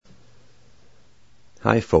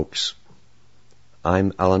Hi folks,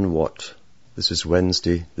 I'm Alan Watt. This is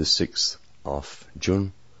Wednesday the 6th of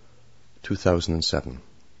June 2007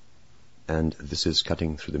 and this is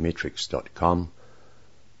cuttingthroughthematrix.com,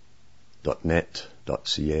 .net,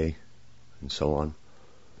 .ca and so on,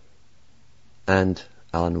 and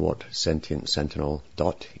Alan Watt Sentient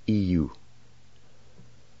Sentinel.eu.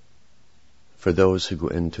 For those who go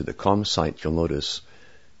into the com site, you'll notice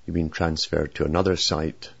you've been transferred to another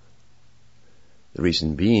site. The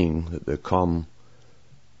reason being that the com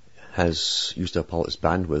has used up all its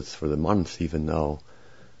bandwidth for the month, even though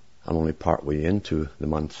I'm only part way into the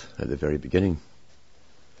month at the very beginning.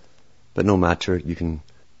 But no matter, you'll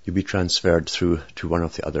be transferred through to one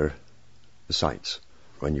of the other sites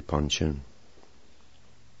when you punch in.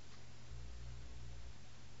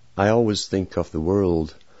 I always think of the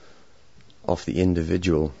world of the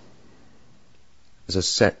individual as a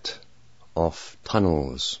set of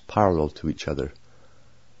tunnels parallel to each other.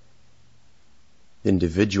 The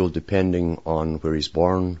individual, depending on where he's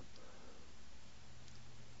born,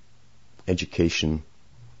 education,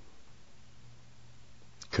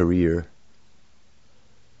 career,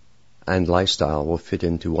 and lifestyle, will fit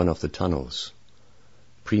into one of the tunnels,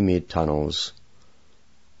 pre-made tunnels.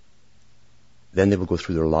 Then they will go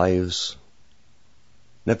through their lives,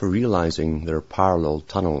 never realizing there are parallel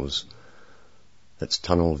tunnels. That's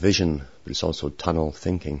tunnel vision, but it's also tunnel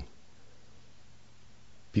thinking.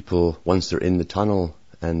 People, once they're in the tunnel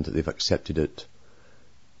and they've accepted it,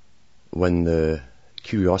 when the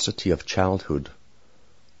curiosity of childhood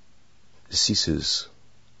ceases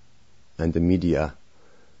and the media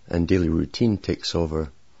and daily routine takes over,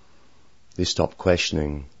 they stop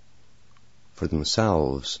questioning for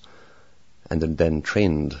themselves and are then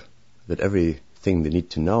trained that everything they need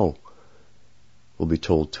to know will be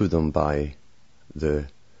told to them by the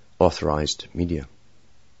authorized media.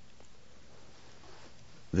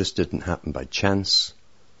 This didn't happen by chance.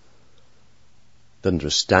 The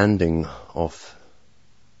understanding of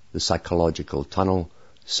the psychological tunnel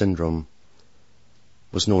syndrome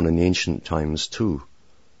was known in ancient times too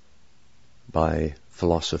by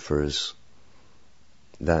philosophers,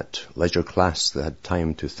 that leisure class that had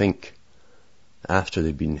time to think after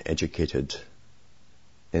they'd been educated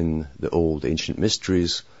in the old ancient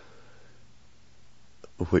mysteries,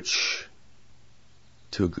 which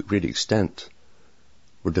to a great extent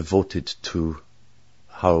were devoted to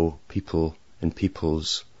how people and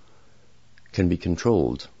peoples can be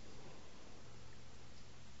controlled.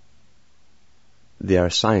 They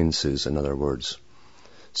are sciences, in other words.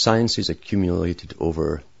 Sciences accumulated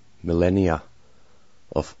over millennia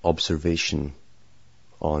of observation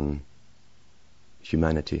on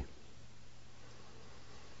humanity.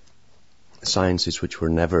 Sciences which were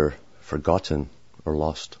never forgotten or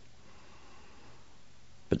lost.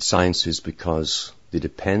 But sciences, because they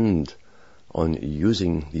depend on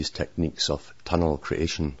using these techniques of tunnel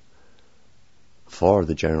creation for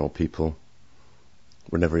the general people,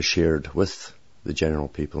 were never shared with the general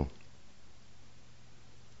people.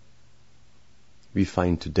 We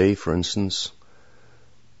find today, for instance,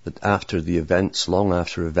 that after the events, long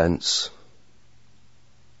after events,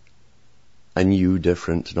 a new,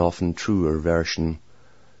 different, and often truer version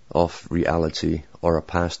of reality or a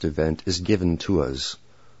past event is given to us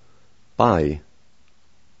by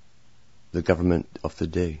the government of the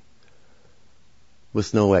day,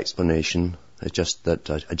 with no explanation. It's just that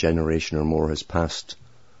a generation or more has passed.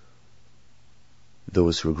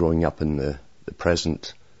 Those who are growing up in the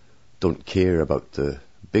present don't care about the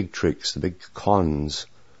big tricks, the big cons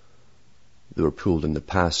that were pulled in the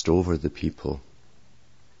past over the people.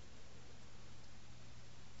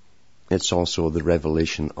 It's also the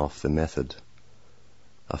revelation of the method,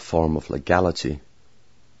 a form of legality,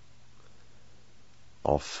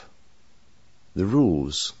 of the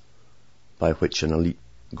rules by which an elite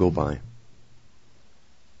go by.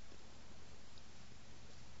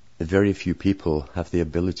 Very few people have the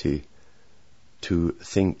ability to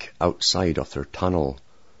think outside of their tunnel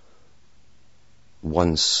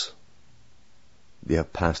once they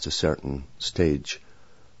have passed a certain stage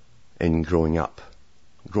in growing up.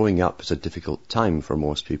 Growing up is a difficult time for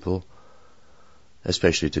most people,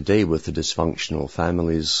 especially today with the dysfunctional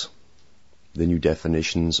families, the new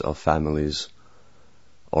definitions of families,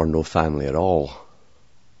 or no family at all,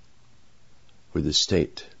 where the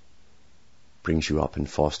state brings you up in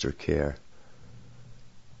foster care.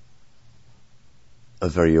 A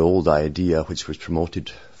very old idea which was promoted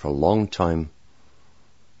for a long time,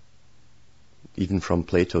 even from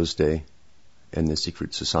Plato's day, in the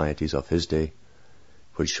secret societies of his day,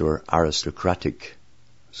 which were aristocratic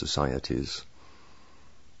societies.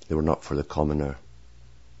 They were not for the commoner.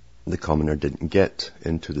 the commoner didn't get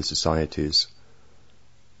into the societies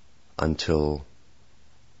until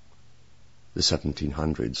the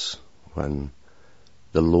 1700s, when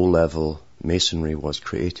the low-level masonry was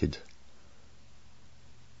created,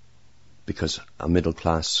 because a middle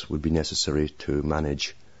class would be necessary to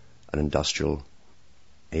manage an industrial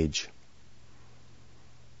age.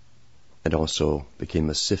 It also became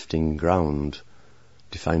a sifting ground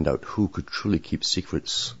to find out who could truly keep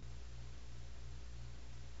secrets,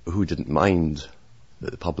 who didn't mind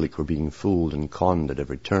that the public were being fooled and conned at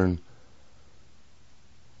every turn,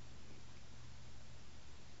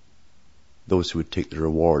 those who would take the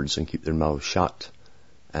rewards and keep their mouths shut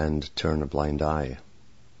and turn a blind eye.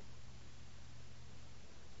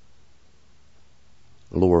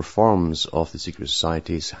 Lower forms of the secret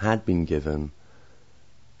societies had been given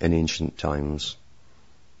in ancient times.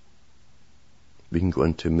 We can go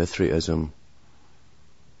into Mithraism,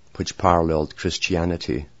 which paralleled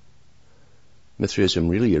Christianity. Mithraism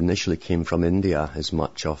really initially came from India, as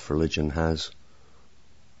much of religion has.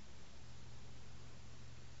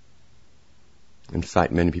 In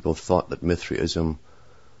fact, many people thought that Mithraism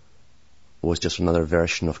was just another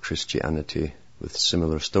version of Christianity with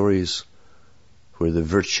similar stories, where the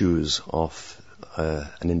virtues of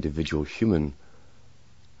an individual human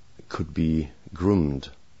could be groomed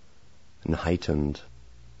and heightened.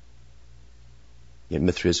 Yet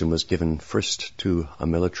Mithraism was given first to a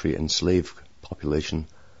military and slave population.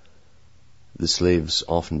 The slaves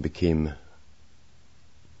often became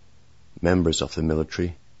members of the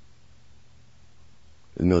military.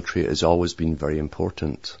 The military has always been very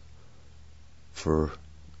important for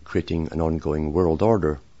creating an ongoing world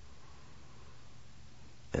order.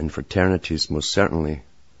 And fraternities most certainly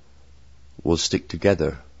will stick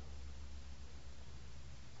together.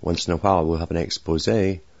 Once in a while we'll have an expose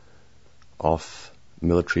of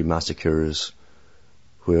military massacres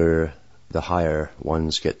where the higher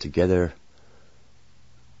ones get together,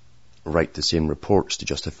 write the same reports to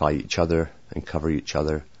justify each other and cover each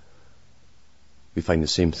other. We find the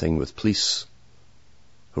same thing with police,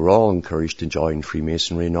 who are all encouraged to join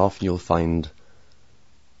Freemasonry, and often you'll find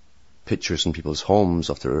pictures in people's homes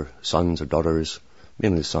of their sons or daughters,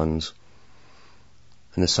 mainly sons,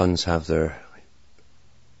 and the sons have their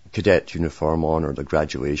cadet uniform on or their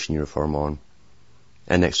graduation uniform on,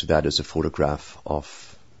 and next to that is a photograph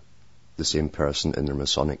of the same person in their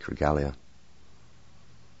Masonic regalia.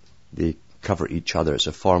 They cover each other as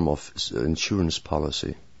a form of insurance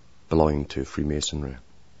policy belonging to Freemasonry.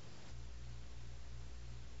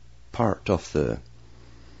 Part of the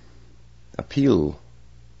appeal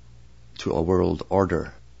to a world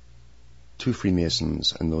order, to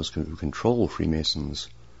Freemasons and those who control Freemasons,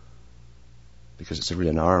 because it's really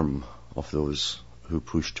an arm of those who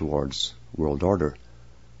push towards world order.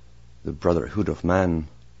 The brotherhood of man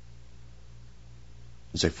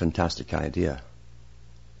is a fantastic idea.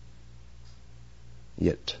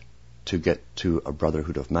 Yet, to get to a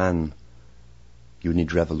brotherhood of man, you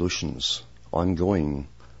need revolutions, ongoing,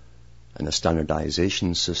 and a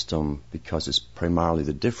standardization system, because it's primarily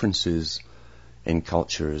the differences in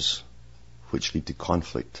cultures which lead to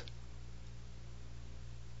conflict.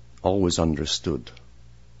 Always understood.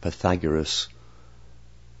 Pythagoras,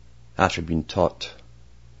 after being taught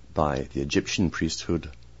by the Egyptian priesthood,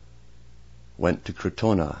 went to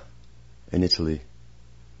Crotona in Italy,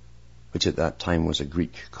 which at that time was a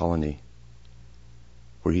Greek colony,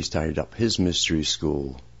 where he started up his mystery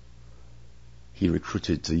school. He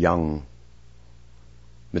recruited the young,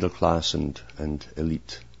 middle class and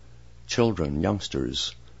elite children,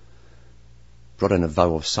 youngsters, brought in a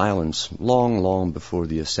vow of silence long before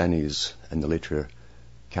the Essenes and the later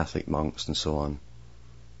Catholic monks and so on,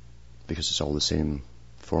 because it's all the same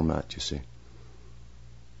format, you see.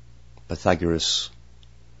 Pythagoras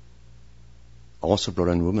also brought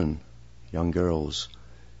in women, young girls,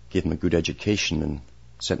 gave them a good education and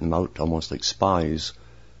sent them out almost like spies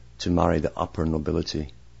to marry the upper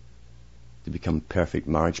nobility, to become perfect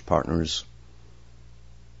marriage partners.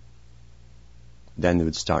 Then they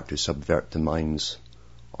would start to subvert the minds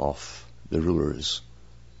of the rulers,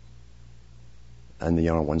 and the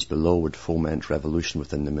younger ones below would foment revolution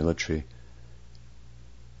within the military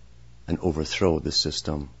and overthrow the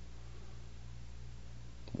system.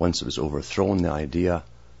 Once it was overthrown, the idea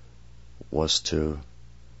was to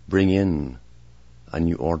bring in a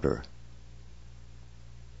new order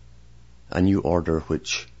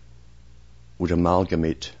which would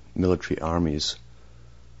amalgamate military armies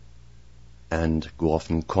and go off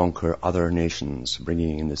and conquer other nations,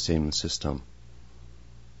 bringing in the same system,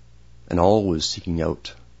 and always seeking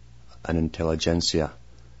out an intelligentsia,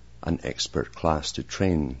 an expert class to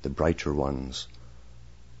train the brighter ones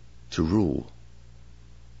to rule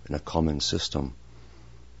in a common system.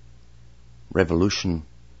 Revolution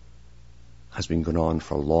has been going on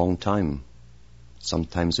for a long time.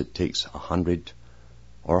 Sometimes it takes 100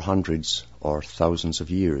 or hundreds or thousands of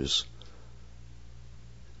years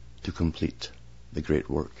to complete the great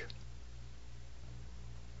work.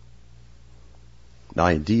 The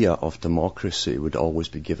idea of democracy would always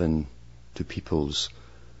be given to peoples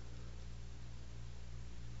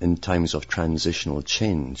in times of transitional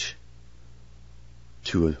change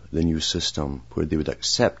to the new system, where they would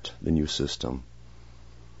accept the new system.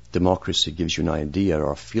 Democracy gives you an idea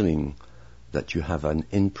or a feeling that you have an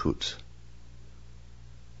input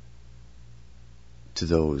to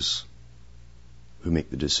those who make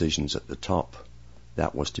the decisions at the top.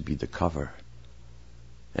 That was to be the cover.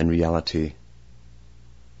 In reality,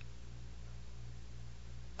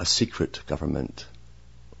 a secret government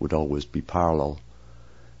would always be parallel,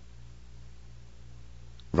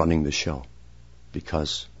 running the show,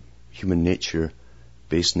 because human nature,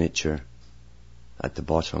 base nature, at the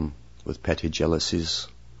bottom, with petty jealousies,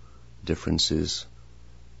 differences,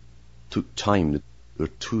 took time. They were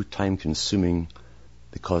too time-consuming.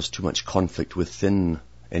 They caused too much conflict within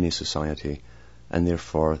any society, and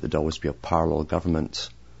therefore there'd always be a parallel government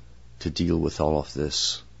to deal with all of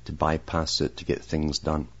this, to bypass it, to get things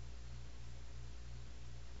done.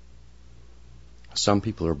 Some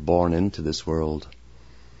people are born into this world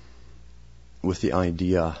with the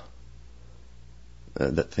idea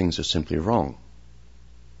that things are simply wrong,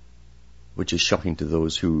 which is shocking to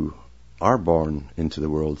those who are born into the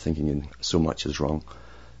world thinking so much is wrong.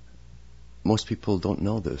 Most people don't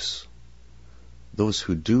know this. Those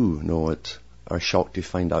who do know it are shocked to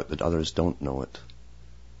find out that others don't know it.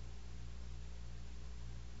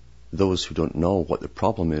 Those who don't know what the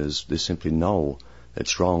problem is, they simply know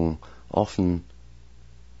it's wrong, often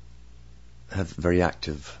have very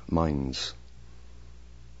active minds,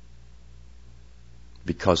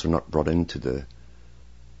 because they're not brought into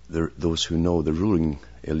those who know, the ruling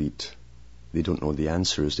elite. They don't know the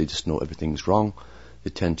answers, they just know everything's wrong. They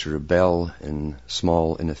tend to rebel in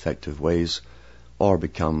small, ineffective ways, or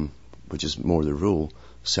become, which is more the rule,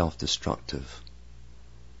 self-destructive.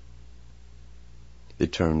 They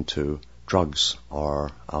turn to drugs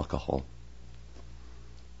or alcohol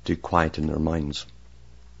to quieten their minds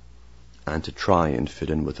and to try and fit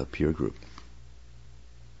in with a peer group,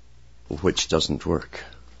 which doesn't work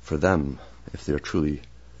for them if they're truly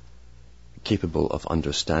capable of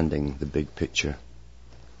understanding the big picture,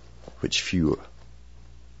 which few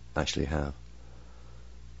actually have.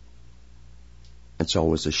 It's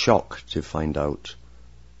always a shock to find out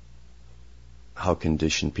how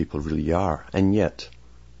conditioned people really are, and yet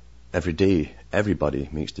every day everybody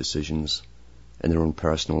makes decisions in their own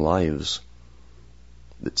personal lives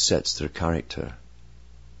that sets their character.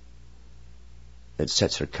 It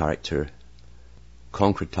sets their character,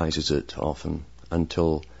 concretizes it often,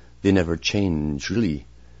 until they never change really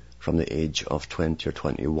from the age of 20 or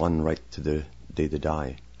 21 right to the day they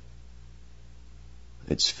die.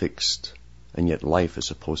 It's fixed, and yet life is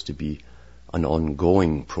supposed to be an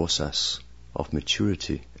ongoing process of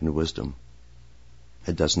maturity and wisdom.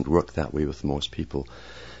 It doesn't work that way with most people,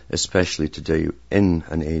 especially today in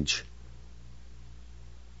an age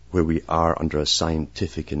where we are under a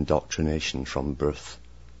scientific indoctrination from birth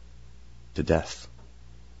to death.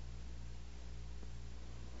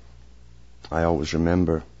 I always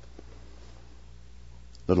remember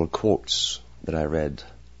little quotes that I read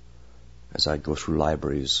as I go through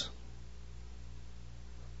libraries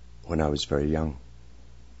when I was very young,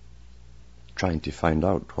 trying to find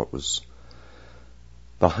out what was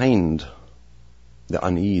behind the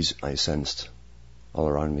unease I sensed all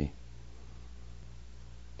around me.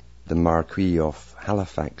 The Marquis of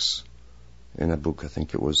Halifax, in a book, I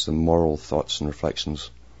think it was The Moral Thoughts and Reflections,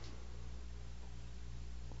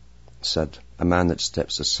 said, "A man that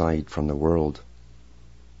steps aside from the world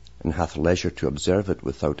and hath leisure to observe it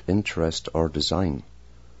without interest or design,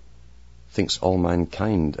 thinks all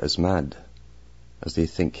mankind as mad as they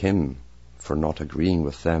think him for not agreeing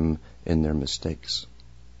with them in their mistakes."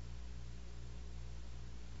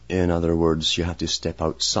 In other words, you have to step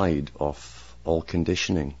outside of all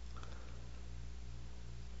conditioning,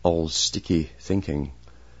 all sticky thinking,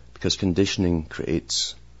 because conditioning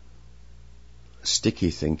creates sticky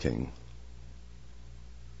thinking.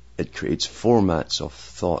 It creates formats of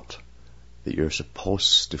thought that you're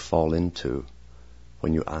supposed to fall into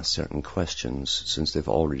when you ask certain questions, since they've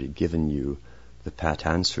already given you the pat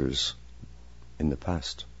answers in the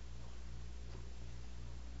past.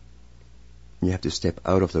 You have to step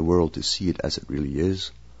out of the world to see it as it really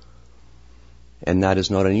is. And that is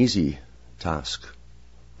not an easy task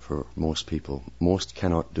for most people. Most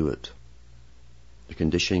cannot do it. The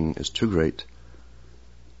conditioning is too great.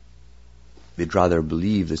 They'd rather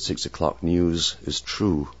believe the 6 o'clock news is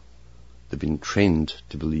true. They've been trained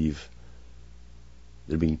to believe.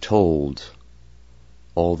 They're being told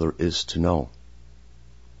all there is to know.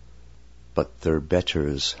 But their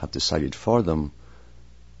betters have decided for them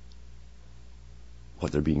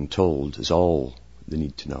what they're being told is all they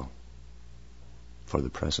need to know for the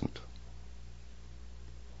present.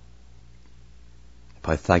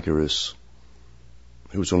 Pythagoras,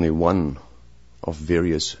 who was only one of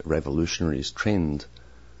various revolutionaries trained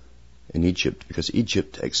in Egypt, because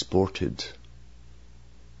Egypt exported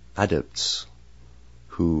adepts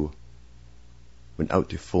who went out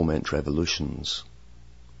to foment revolutions,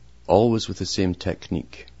 always with the same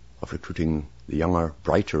technique of recruiting the younger,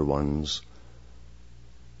 brighter ones,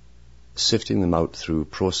 sifting them out through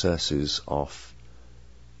processes of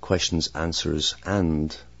questions, answers,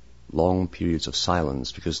 and long periods of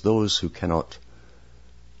silence, because those who cannot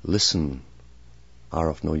listen are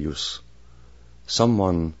of no use.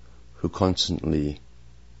 Someone who constantly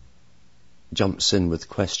jumps in with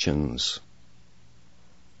questions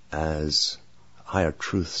as higher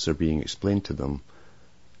truths are being explained to them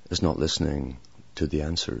is not listening to the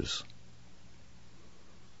answers.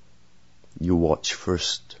 You watch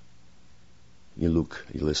first, you look,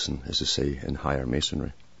 you listen, as they say in higher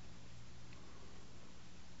masonry.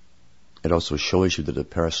 It also shows you that a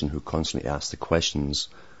person who constantly asks the questions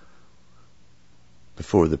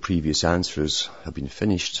before the previous answers have been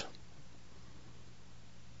finished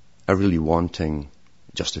are really wanting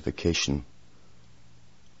justification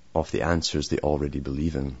of the answers they already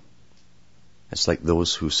believe in. It's like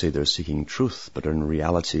those who say they're seeking truth, but are in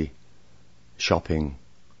reality shopping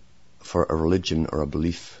for a religion or a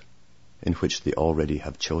belief in which they already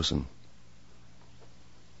have chosen.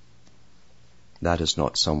 That is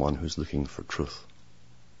not someone who's looking for truth.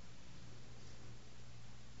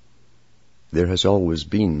 There has always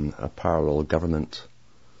been a parallel government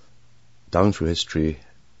down through history,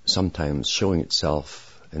 sometimes showing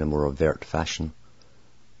itself in a more overt fashion,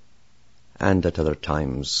 and at other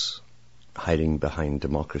times hiding behind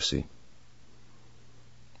democracy,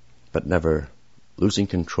 but never losing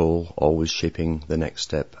control, always shaping the next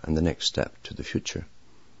step and the next step to the future.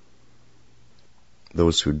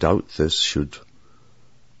 Those who doubt this should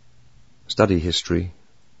study history.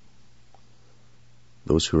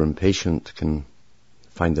 Those who are impatient can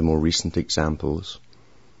find the more recent examples.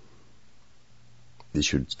 They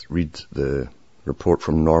should read the report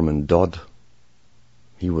from Norman Dodd.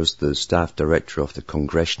 He was the staff director of the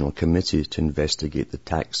Congressional Committee to investigate the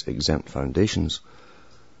tax-exempt foundations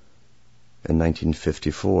in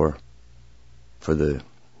 1954 for the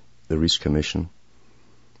Reece Commission,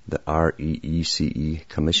 the REECE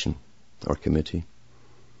Commission or Committee.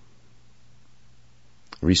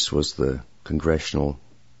 Reece was the congressional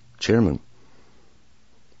chairman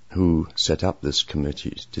who set up this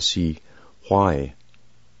committee to see why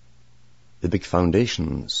the big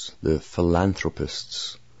foundations, the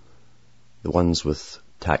philanthropists, the ones with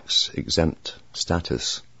tax-exempt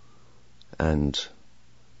status and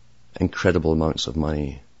incredible amounts of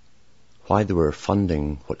money, why they were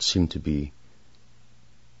funding what seemed to be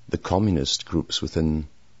the communist groups within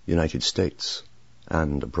the United States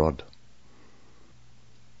and abroad.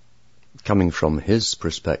 Coming from his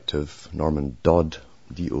perspective, Norman Dodd,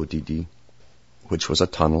 D-O-D-D, which was a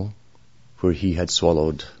tunnel where he had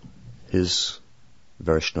swallowed his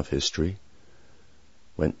version of history,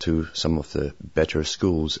 went to some of the better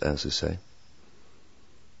schools, as they say,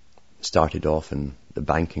 started off in the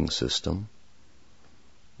banking system,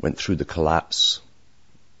 went through the collapse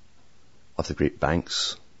of the great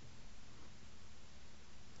banks,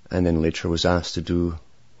 and then later was asked to do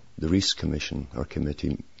the Reece Commission or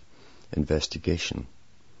Committee investigation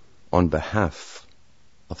on behalf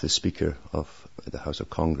of the Speaker of the House of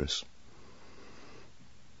Congress.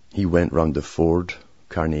 He went round the Ford,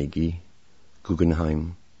 Carnegie,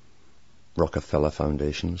 Guggenheim, Rockefeller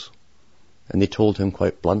foundations, and they told him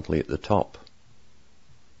quite bluntly at the top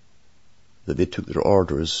that they took their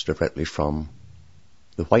orders directly from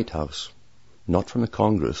the White House, not from the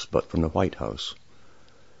Congress, but from the White House.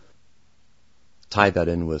 Tie that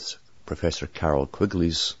in with Professor Carroll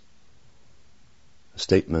Quigley's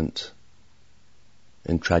statement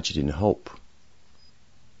in Tragedy and Hope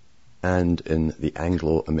and in the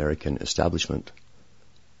Anglo-American establishment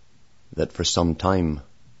that for some time,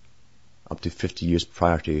 up to 50 years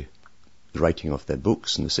prior to the writing of their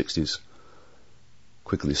books in the 60s,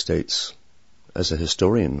 Quigley states, as a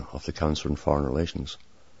historian of the Council on Foreign Relations,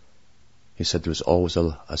 he said there was always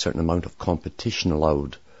a certain amount of competition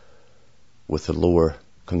allowed with the lower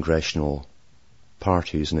congressional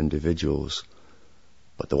parties and individuals,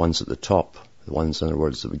 but the ones at the top, the ones, in other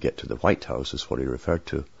words, that would get to the White House is what he referred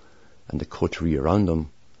to, and the coterie around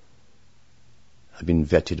them, had been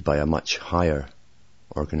vetted by a much higher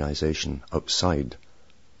organization outside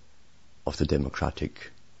of the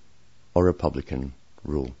Democratic or Republican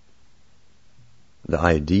rule. The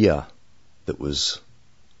idea that was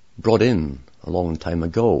brought in a long time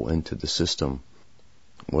ago into the system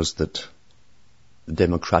was that the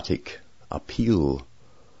democratic appeal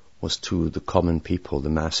was to the common people, the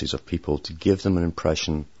masses of people, to give them an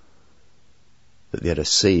impression that they had a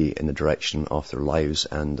say in the direction of their lives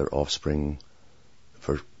and their offspring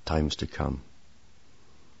for times to come.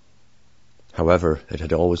 However, it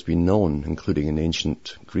had always been known, including in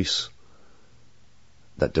ancient Greece,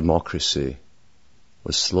 that democracy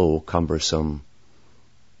was slow, cumbersome,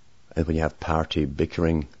 and when you have party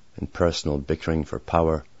bickering and personal bickering for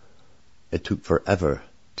power, it took forever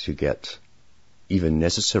to get even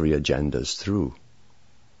necessary agendas through.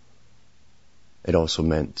 It also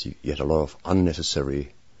meant you had a lot of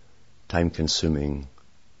unnecessary, time-consuming,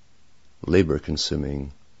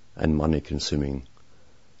 labor-consuming, and money-consuming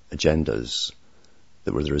agendas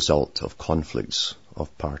that were the result of conflicts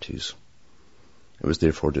of parties. It was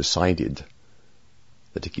therefore decided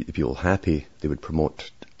that to keep the people happy, they would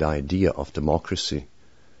promote the idea of democracy,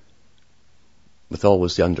 with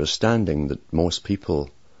always the understanding that most people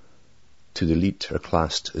to the elite are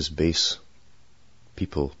classed as base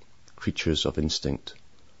people, creatures of instinct.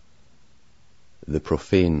 The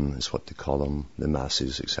profane is what they call them, the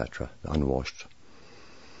masses, etc., the unwashed.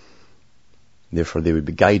 Therefore they would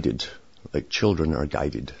be guided like children are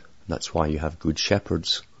guided. That's why you have good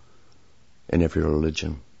shepherds in every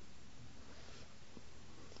religion,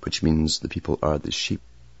 which means the people are the sheep.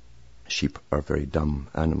 Sheep are very dumb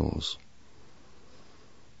animals.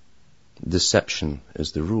 Deception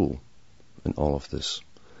is the rule in all of this.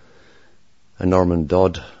 And Norman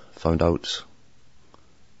Dodd found out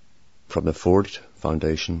from the Ford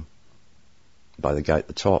Foundation by the guy at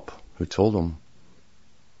the top who told him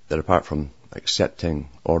that apart from accepting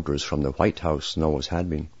orders from the White House, and always had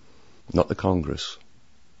been, not the Congress,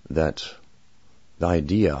 that the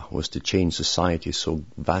idea was to change society so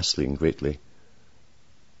vastly and greatly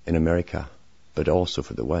in America, but also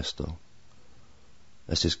for the West, though,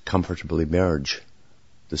 as to comfortably merge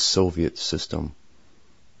the Soviet system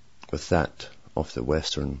with that of the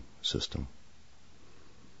Western system.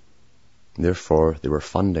 Therefore, they were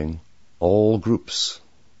funding all groups,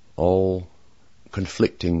 all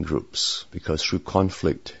conflicting groups, because through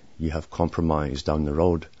conflict you have compromise down the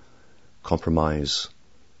road. Compromise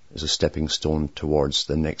is a stepping stone towards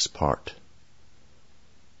the next part.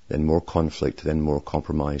 Then more conflict, then more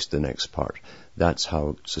compromise, the next part. That's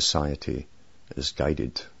how society is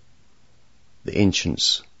guided. The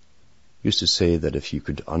ancients used to say that if you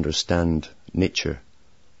could understand nature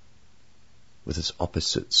with its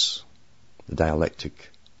opposites, the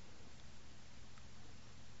dialectic,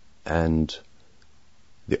 and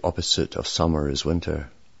the opposite of summer is winter,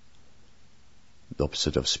 the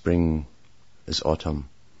opposite of spring is autumn,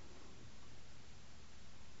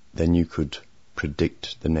 then you could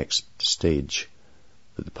predict the next stage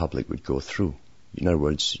that the public would go through. In other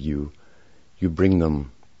words, you bring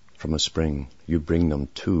them from a spring, you bring them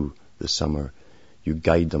to the summer, you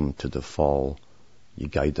guide them to the fall, you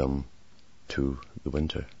guide them to the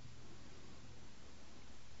winter.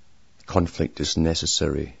 Conflict is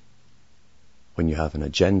necessary when you have an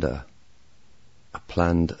agenda, a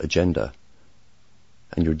planned agenda,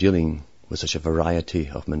 and you're dealing with such a variety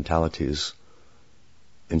of mentalities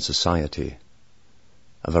in society,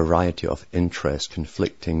 a variety of interests,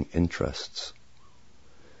 conflicting interests.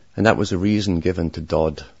 And that was a reason given to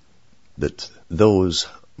Dodd that those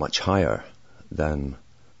much higher than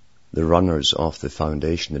the runners of the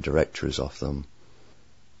foundation, the directors of them,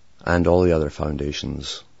 and all the other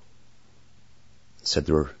foundations, said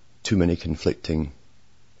there were too many conflicting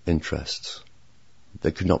interests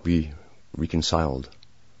that could not be reconciled.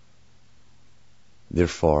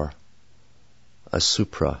 Therefore, a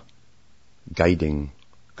supra-guiding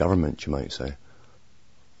government, you might say,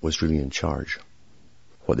 was really in charge.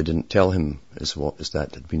 What they didn't tell him is that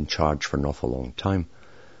it had been charged for an awful long time,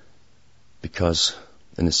 because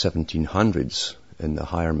in the 1700s, in the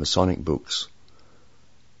higher Masonic books,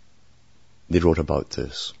 they wrote about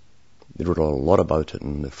this. They wrote a lot about it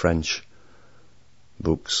in the French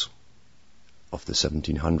books of the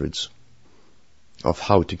 1700s, of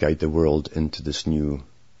how to guide the world into this new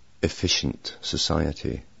efficient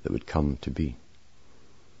society that would come to be.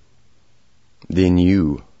 They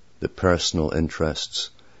knew that personal interests,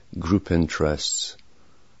 group interests,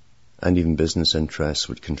 and even business interests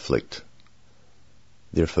would conflict.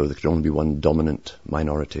 Therefore, there could only be one dominant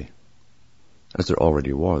minority, as there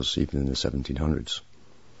already was, even in the 1700s.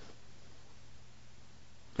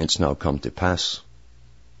 It's now come to pass,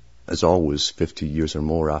 as always, 50 years or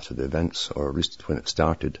more after the events, or at least when it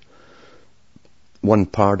started, one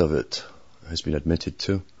part of it has been admitted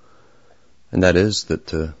to, and that is that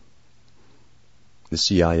the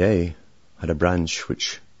CIA had a branch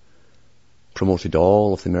which promoted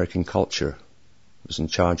all of the American culture, was in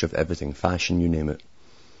charge of everything, fashion, you name it,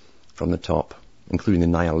 from the top, including the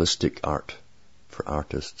nihilistic art for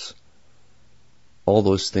artists. All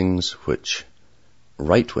those things which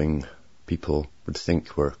right-wing people would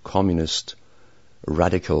think were communist,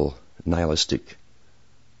 radical, nihilistic,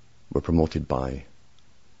 were promoted by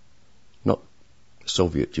not the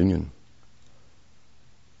Soviet Union,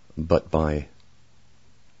 but by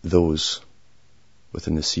those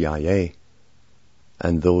within the CIA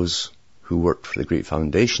and those who worked for the great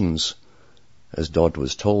foundations, as Dodd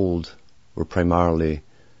was told, were primarily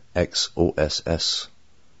ex-OSS,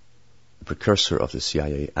 the precursor of the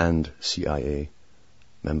CIA and CIA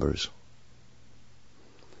members.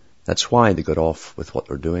 That's why they got off with what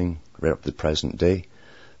they're doing right up to the present day.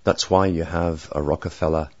 That's why you have a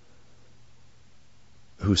Rockefeller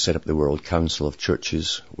who set up the World Council of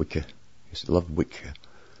Churches, Wicca. I used to love Wicca,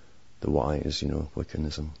 the Y's,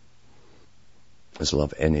 Wiccanism. I used to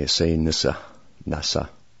love NASA, NASA,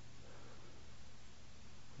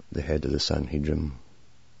 the head of the Sanhedrin.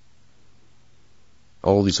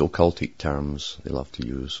 All these occultic terms they love to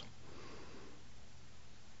use.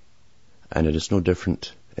 And it is no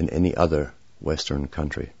different in any other Western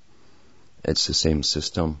country. It's the same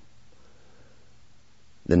system.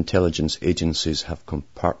 The intelligence agencies have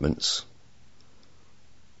compartments,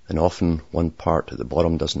 and often one part at the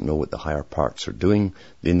bottom doesn't know what the higher parts are doing.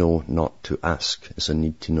 They know not to ask. It's a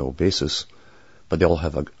need-to-know basis. But they all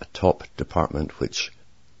have a top department which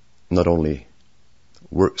not only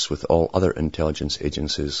works with all other intelligence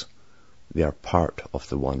agencies, they are part of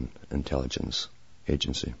the one intelligence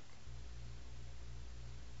agency.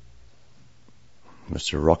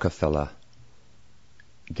 Mr. Rockefeller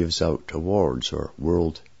gives out awards, or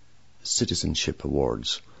World Citizenship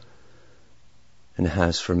Awards, and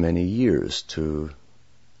has for many years to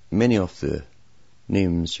many of the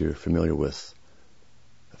names you're familiar with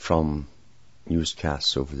from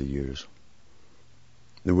newscasts over the years.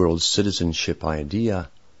 The world citizenship idea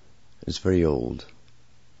is very old.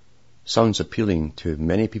 Sounds appealing to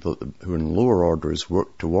many people who are in lower orders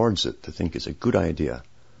work towards it, to think it's a good idea.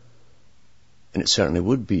 And it certainly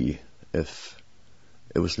would be if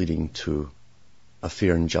it was leading to a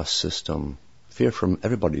fair and just system, fair from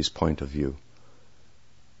everybody's point of view.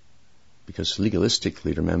 Because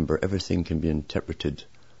legalistically, remember, everything can be interpreted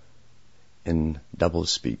in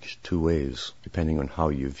doublespeak, two ways, depending on how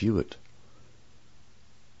you view it.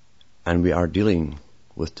 And we are dealing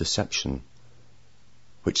with deception,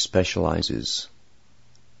 which specializes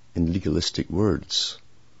in legalistic words,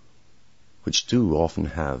 which do often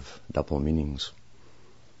have double meanings.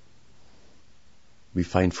 We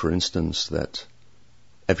find, for instance, that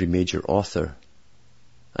every major author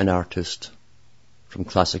and artist, from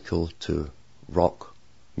classical to rock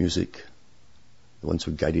music, the ones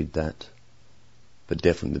who guided that, but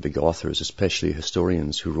definitely the big authors, especially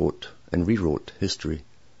historians who wrote and rewrote history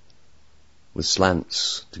with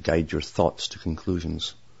slants to guide your thoughts to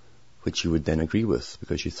conclusions, which you would then agree with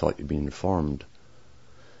because you thought you'd been informed,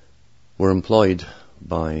 were employed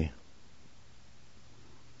by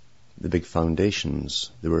the big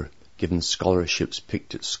foundations. They were given scholarships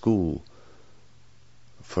picked at school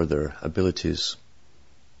for their abilities,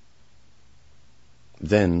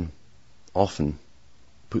 then often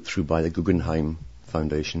put through by the Guggenheim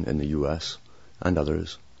Foundation in the US and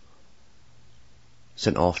others,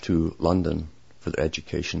 sent off to London for their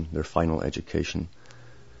education, their final education,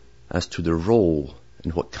 as to their role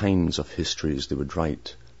in what kinds of histories they would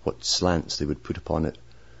write, what slants they would put upon it,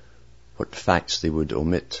 what facts they would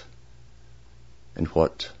omit, and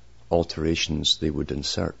what alterations they would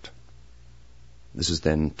insert. This is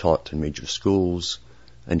then taught in major schools,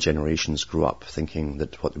 and generations grow up thinking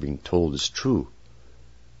that what they're being told is true.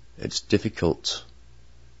 It's difficult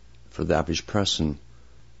for the average person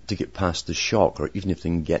to get past the shock, or even if they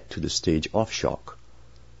can get to the stage of shock.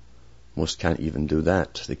 Most can't even do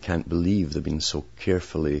that. They can't believe they've been so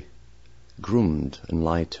carefully groomed and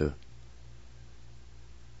lied to.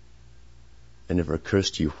 It never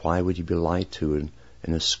occurs to you, why would you be lied to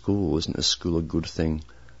in a school? Isn't a school a good thing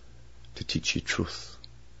to teach you truth?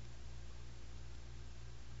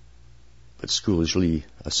 But school is really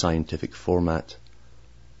a scientific format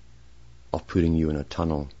of putting you in a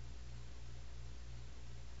tunnel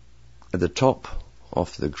At the top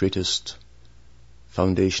of the greatest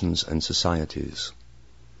foundations and societies,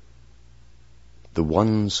 the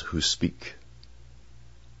ones who speak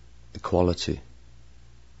equality,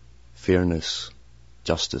 fairness,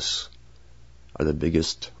 justice, are the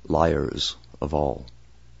biggest liars of all.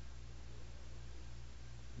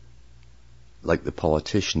 Like the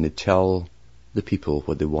politician, they tell the people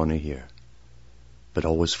what they want to hear, but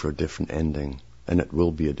always for a different ending, and it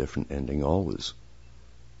will be a different ending always.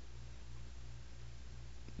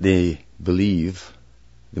 They believe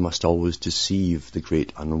they must always deceive the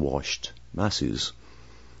great unwashed masses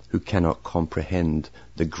who cannot comprehend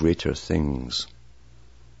the greater things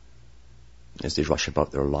as they rush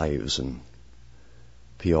about their lives and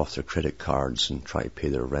pay off their credit cards and try to pay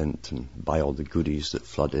their rent and buy all the goodies that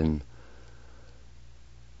flood in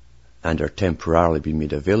and are temporarily being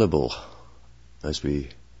made available as we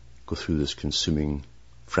go through this consuming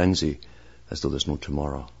frenzy as though there's no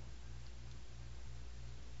tomorrow.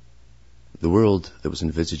 The world that was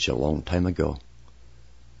envisaged a long time ago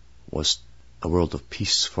was a world of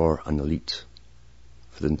peace for an elite,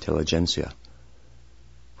 for the intelligentsia,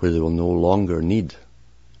 where they will no longer need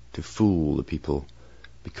to fool the people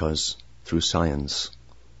because through science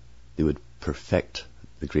they would perfect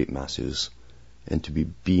the great masses into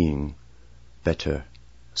being better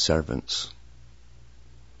servants.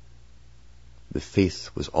 The faith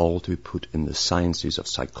was all to be put in the sciences of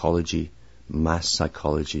psychology, mass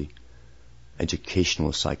psychology,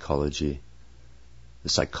 educational psychology, the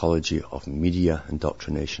psychology of media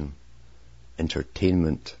indoctrination,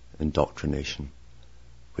 entertainment indoctrination,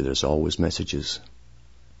 where there's always messages,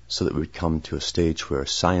 so that we would come to a stage where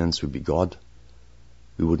science would be God.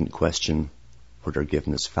 We wouldn't question what are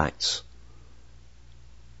given as facts,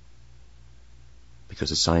 because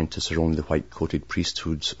the scientists are only the white-coated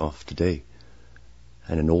priesthoods of today.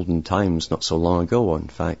 And in olden times, not so long ago, in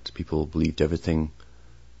fact, people believed everything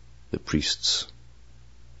the priests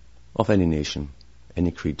of any nation, any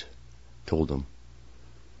creed, told them.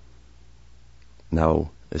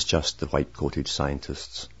 Now it's just the white-coated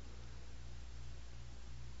scientists.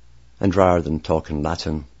 And rather than talk in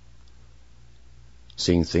Latin,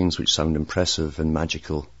 saying things which sound impressive and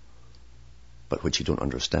magical, but which you don't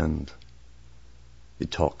understand, they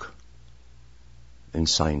talk in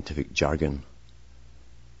scientific jargon,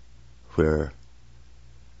 where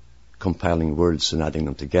compiling words and adding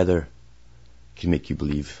them together can make you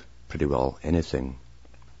believe pretty well anything.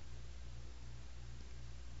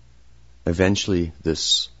 Eventually,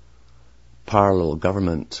 this parallel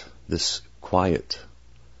government, this quiet,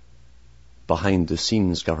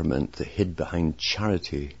 behind-the-scenes government that hid behind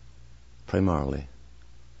charity, primarily,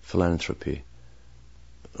 philanthropy,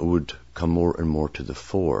 would come more and more to the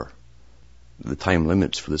fore. The time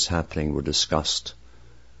limits for this happening were discussed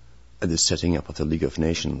at the setting up of the League of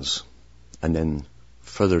Nations, and then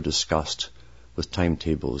further discussed with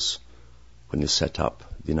timetables when they set up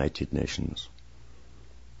the United Nations.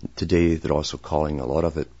 Today they're also calling a lot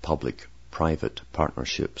of it public-private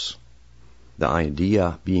partnerships. The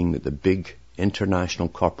idea being that the big international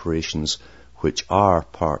corporations which are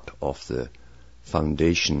part of the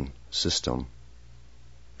foundation system,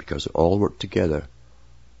 because they all work together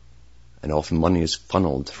and often money is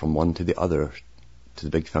funneled from one to the other to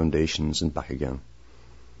the big foundations and back again,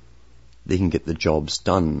 they can get the jobs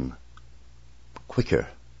done quicker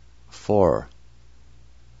for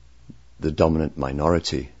the dominant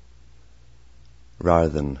minority rather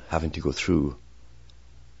than having to go through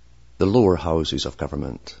the lower houses of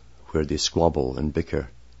government where they squabble and bicker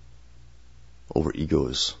over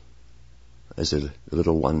egos as the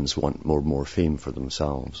little ones want more and more fame for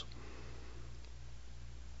themselves.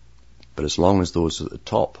 But as long as those at the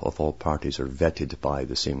top of all parties are vetted by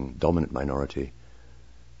the same dominant minority,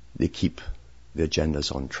 they keep the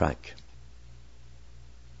agendas on track.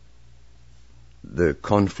 The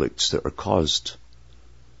conflicts that are caused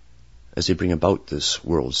as they bring about this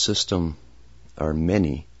world system are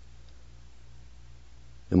many.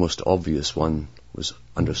 The most obvious one was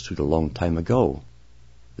understood a long time ago.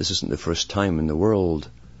 This isn't the first time in the world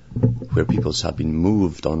where peoples have been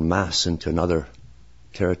moved en masse into another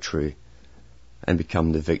territory and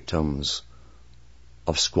become the victims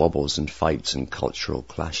of squabbles and fights and cultural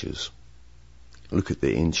clashes. Look at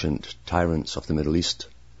the ancient tyrants of the Middle East,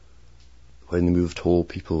 when they moved whole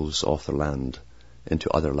peoples off their land into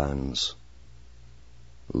other lands.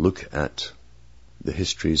 Look at the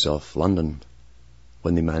histories of London,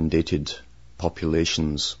 when they mandated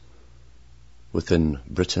populations within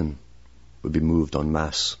Britain would be moved en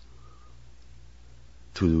masse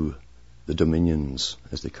to the dominions,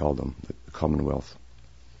 as they call them, the Commonwealth.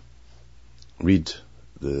 Read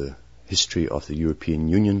the history of the European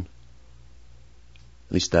Union,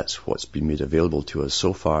 At least that's what's been made available to us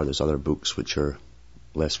so far. There's other books which are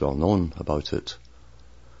less well known about it,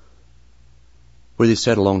 where they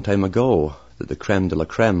said a long time ago that the creme de la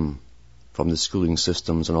creme from the schooling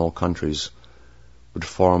systems in all countries would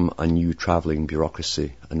form a new travelling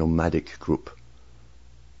bureaucracy, a nomadic group,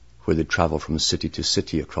 where they travel from city to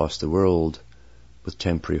city across the world with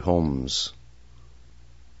temporary homes,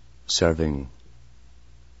 serving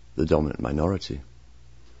the dominant minority,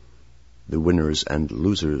 the winners and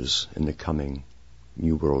losers in the coming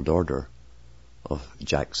New World Order of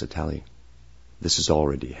Jacques Attali. This is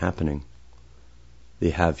already happening.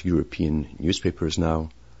 They have European newspapers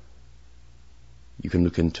now. You can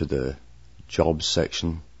look into the jobs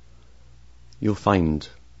section. You'll find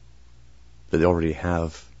that they already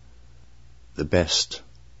have the best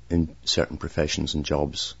in certain professions and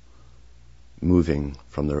jobs moving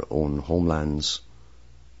from their own homelands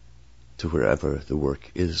to wherever the work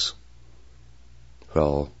is.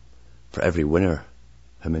 Well, for every winner,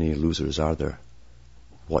 how many losers are there?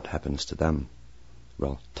 What happens to them?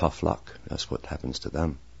 Well, tough luck. That's what happens to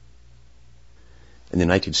them. In the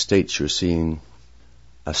United States, you're seeing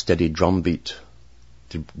a steady drumbeat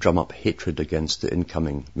to drum up hatred against the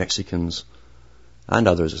incoming Mexicans and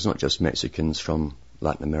others. It's not just Mexicans from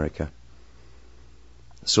Latin America.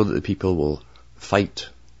 So that the people will fight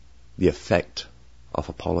the effect of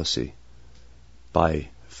a policy by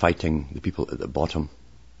fighting the people at the bottom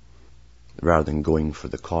rather than going for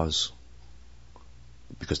the cause.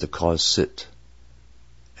 Because the cause sit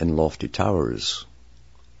in lofty towers,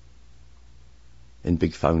 in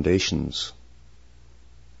big foundations,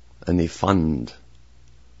 and they fund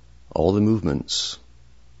all the movements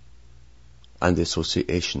and the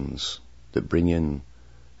associations that bring in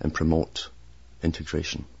and promote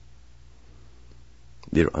integration.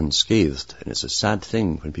 They're unscathed, and it's a sad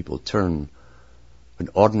thing when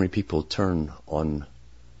ordinary people turn on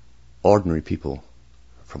ordinary people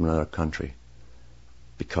from another country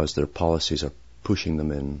because their policies are pushing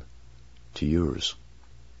them in to yours.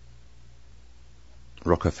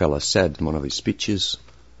 Rockefeller said in one of his speeches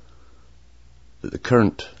that the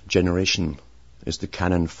current generation is the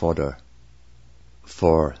cannon fodder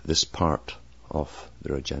for this part of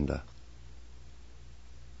their agenda.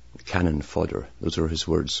 Cannon fodder, those are his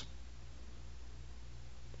words,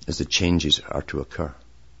 as the changes are to occur.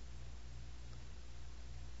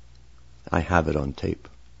 I have it on tape.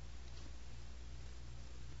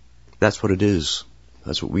 That's what it is.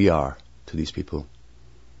 That's what we are to these people.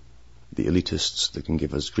 The elitists that can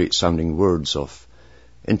give us great sounding words of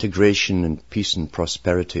integration and peace and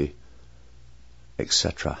prosperity,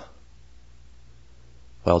 etc.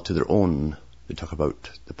 While to their own, they talk about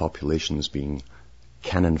the populations being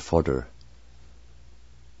cannon fodder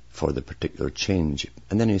for the particular change.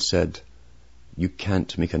 And then he said, you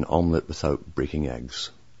can't make an omelette without breaking eggs.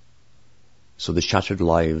 So the shattered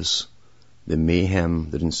lives, the mayhem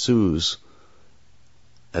that ensues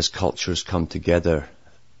as cultures come together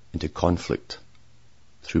into conflict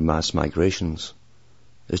through mass migrations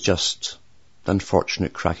is just the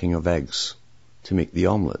unfortunate cracking of eggs to make the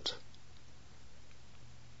omelette.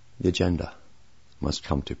 The agenda must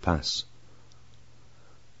come to pass.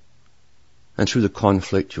 And through the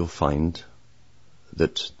conflict you'll find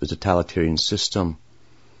that the totalitarian system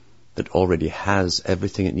that already has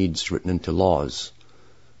everything it needs written into laws,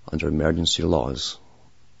 under emergency laws,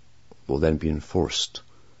 will then be enforced,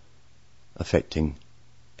 affecting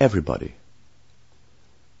everybody.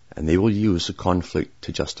 And they will use the conflict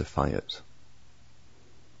to justify it.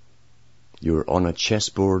 You're on a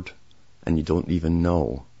chessboard and you don't even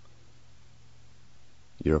know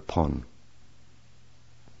you're a pawn.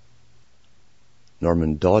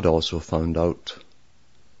 Norman Dodd also found out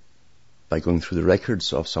by going through the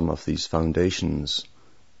records of some of these foundations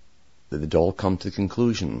that they'd all come to the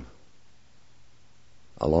conclusion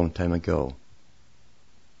a long time ago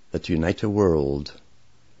that to unite a world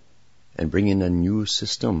and bring in a new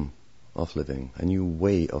system of living, a new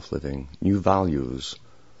way of living, new values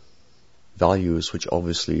which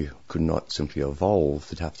obviously could not simply evolve,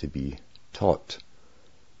 they'd have to be taught,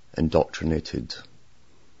 indoctrinated.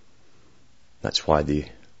 That's why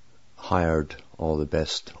they hired all the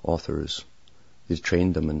best authors. They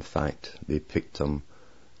trained them, in fact. They picked them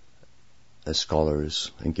as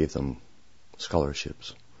scholars and gave them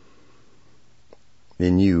scholarships.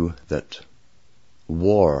 They knew that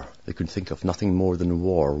war, they could think of nothing more than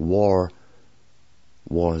war. War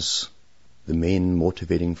was the main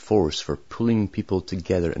motivating force for pulling people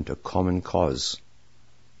together into a common cause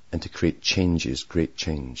and to create changes, great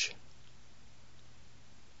change.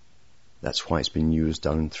 That's why it's been used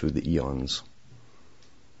down through the eons.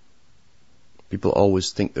 People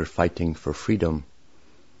always think they're fighting for freedom,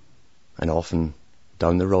 And often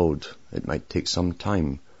down the road, it might take some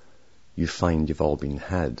time, you find you've all been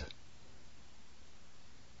had.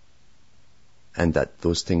 And that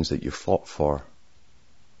those things that you fought for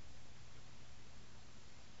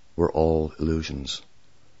were all illusions.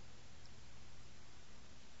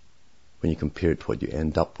 When you compare it to what you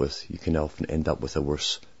end up with, you can often end up with a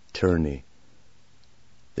worse tyranny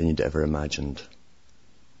than you'd ever imagined.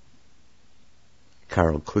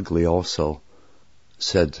 Carroll Quigley also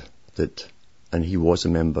said that, and he was a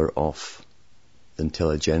member of the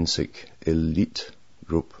intelligentsic elite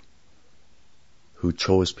group who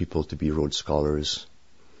chose people to be Rhodes Scholars,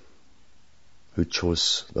 who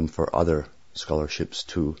chose them for other scholarships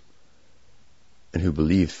too, and who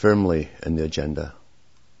believed firmly in the agenda.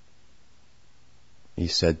 He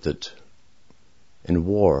said that in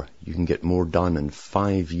war, you can get more done in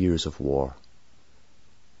 5 years of war,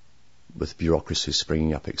 with bureaucracy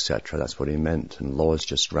springing up, etc. That's what he meant, and laws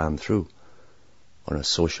just ran through on a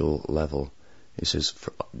social level. He says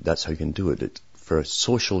that's how you can do it. For a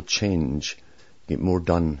social change, you get more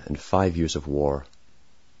done in 5 years of war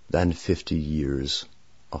than 50 years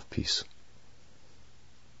of peace.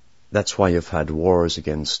 That's why you've had wars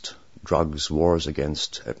against drugs, wars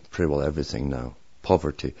against pretty well everything now.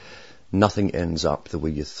 Poverty. Nothing ends up the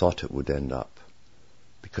way you thought it would end up,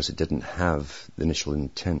 because it didn't have the initial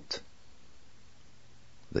intent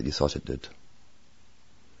that you thought it did.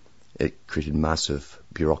 It created massive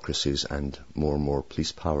bureaucracies and more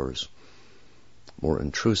police powers, more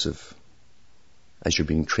intrusive. As you're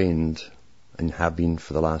being trained, and have been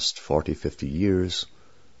for the last 40, 50 years,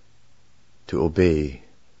 to obey,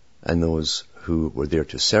 and those who were there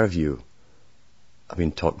to serve you have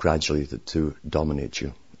been taught gradually to dominate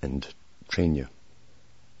you and train you.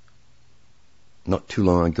 Not too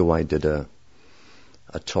long ago I did a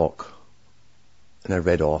talk, and I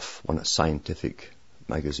read off one of Scientific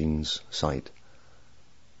magazine's site.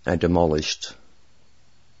 I demolished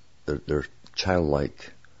their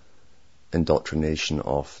childlike indoctrination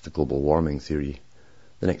of the global warming theory.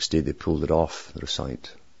 The next day they pulled it off their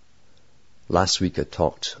site. Last week I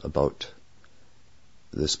talked about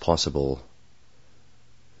this possible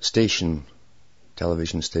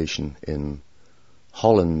television station in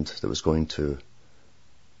Holland that was going to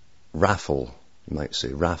raffle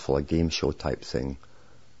a game show type thing,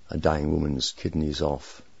 a dying woman's kidneys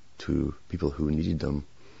off to people who needed them.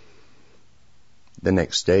 The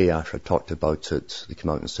next day after I talked about it, they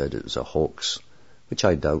came out and said it was a hoax, which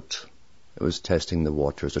I doubt. It was testing the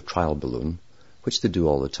waters, a trial balloon, which they do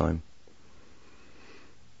all the time.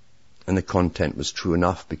 And the content was true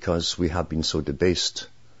enough because we have been so debased.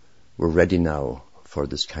 We're ready now for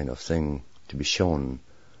this kind of thing to be shown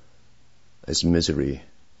as misery,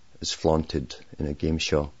 as flaunted in a game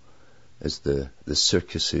show, as the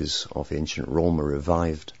circuses of ancient Rome are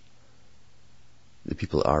revived. The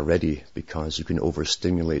people are ready because you can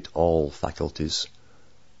overstimulate all faculties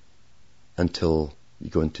until you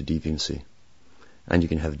go into deviancy. And you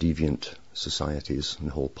can have deviant societies and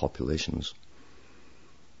whole populations.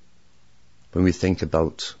 When we think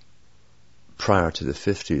about prior to the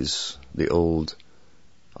 50s, the old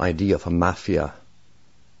idea of a mafia,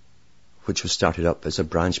 which was started up as a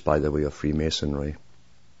branch, by the way, of Freemasonry.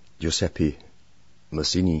 Giuseppe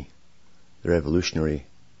Mazzini, the revolutionary,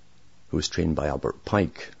 who was trained by Albert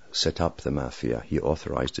Pike, set up the mafia. He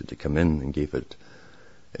authorized it to come in and gave it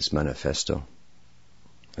its manifesto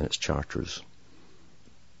and its charters.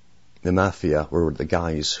 The mafia were the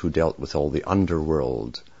guys who dealt with all the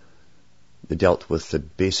underworld. They dealt with the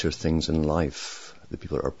baser things in life that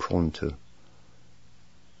people are prone to.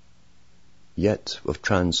 Yet we've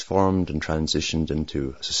transformed and transitioned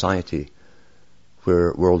into a society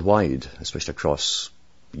where worldwide, especially across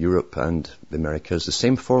Europe and the Americas, the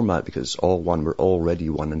same format, because it's all one. We're already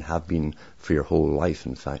one and have been for your whole life,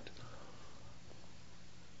 in fact.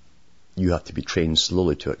 You have to be trained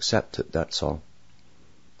slowly to accept it, that's all.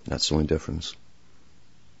 That's the only difference.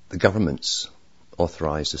 The governments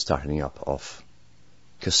authorized the starting up of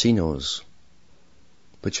casinos,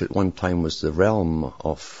 which at one time was the realm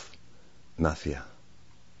of mafia.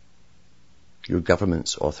 Your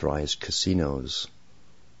governments authorized casinos,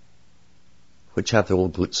 which have the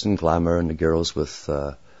old glitz and glamour and the girls with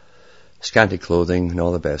scanty clothing and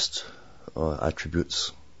all the best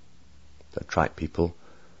attributes that attract people,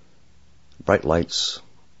 bright lights,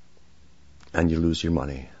 and you lose your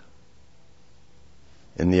money.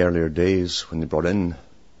 In the earlier days, when they brought in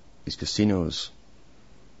these casinos,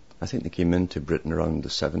 I think they came into Britain around the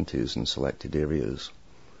 70s in selected areas.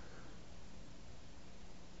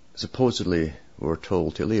 Supposedly, we were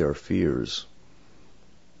told to allay our fears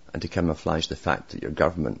and to camouflage the fact that your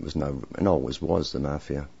government was now, and always was, the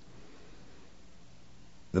mafia.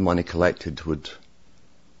 the money collected would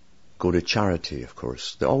go to charity, of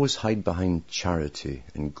course. They always hide behind charity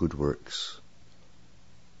and good works.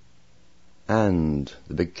 And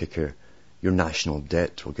the big kicker, your national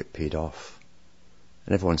debt will get paid off.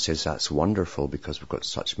 And everyone says that's wonderful because we've got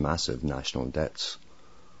such massive national debts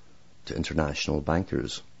to international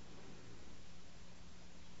bankers.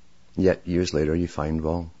 Yet years later you find,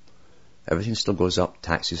 well, everything still goes up,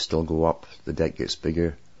 taxes still go up, the debt gets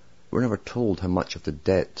bigger. We're never told how much of the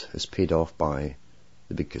debt is paid off by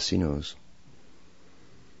the big casinos.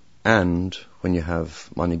 And when you have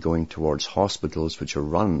money going towards hospitals which are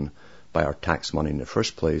run by our tax money in the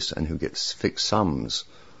first place and who gets fixed sums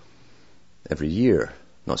every year,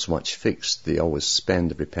 not so much fixed, they always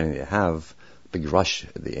spend every penny they have, big rush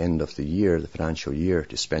at the end of the year, the financial year,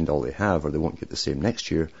 to spend all they have or they won't get the same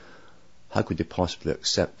next year. How could they possibly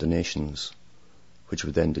accept donations which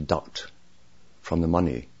would then deduct from the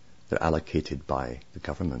money they're allocated by the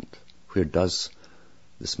government? Where does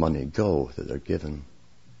this money go that they're given?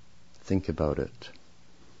 Think about it.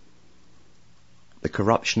 The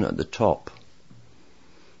corruption at the top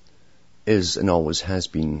is and always has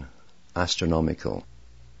been astronomical,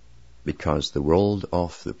 because the world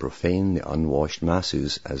of the profane, the unwashed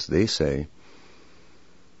masses, as they say,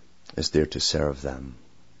 is there to serve them.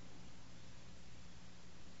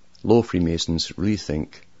 Low Freemasons really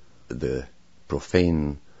think the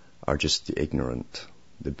profane are just the ignorant,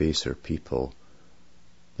 the baser people,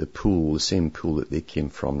 the pool, the same pool that they came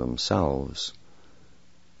from themselves,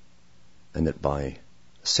 and that by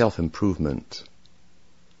self-improvement,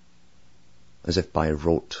 as if by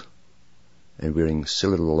rote, and wearing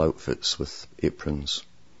silly little outfits with aprons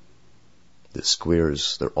that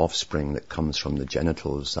squares their offspring that comes from the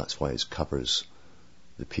genitals, that's why it covers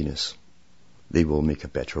the penis, they will make a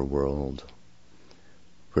better world.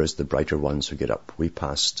 Whereas the brighter ones who get up way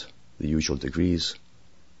past the usual degrees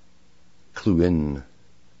clue in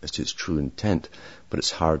as to its true intent, but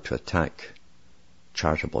it's hard to attack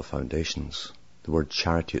charitable foundations. The word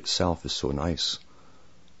charity itself is so nice,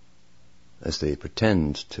 as they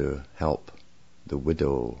pretend to help the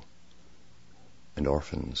widow and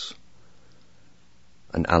orphans,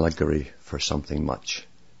 an allegory for something much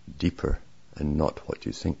deeper and not what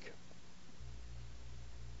you think.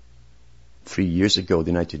 3 years ago, the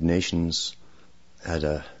United Nations had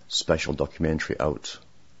a special documentary out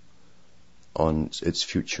on its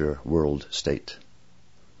future world state.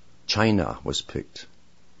 China was picked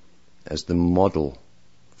as the model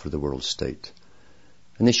for the world state.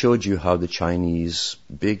 And they showed you how the Chinese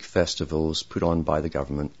big festivals put on by the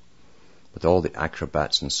government, with all the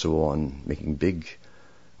acrobats and so on, making big,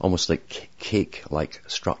 almost like cake-like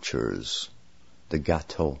structures, the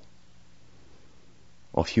gâteau,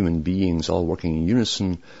 of human beings all working in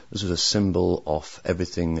unison. This was a symbol of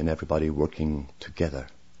everything and everybody working together.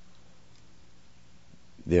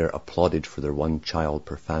 They're applauded for their one child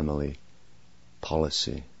per family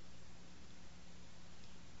policy.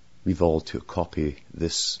 We've all to copy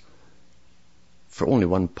this for only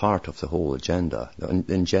one part of the whole agenda. The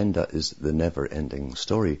agenda is the never-ending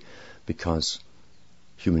story, because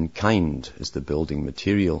humankind is the building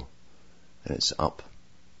material, and it's up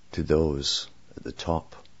to those at the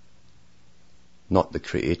top. Not the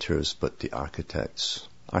creators, but the architects.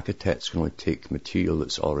 Architects can only take material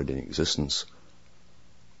that's already in existence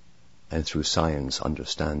and through science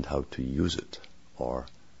understand how to use it or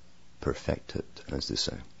perfect it, as they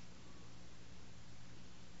say.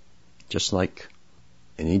 Just like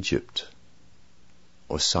in Egypt,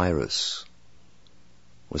 Osiris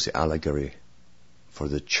was the allegory for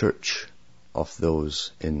the church of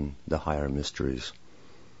those in the higher mysteries,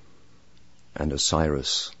 and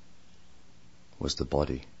Osiris was the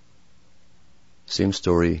body. Same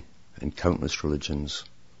story in countless religions,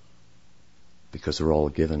 because they're all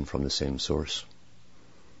given from the same source.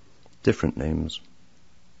 Different names.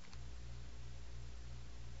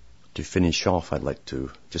 To finish off, I'd like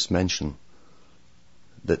to just mention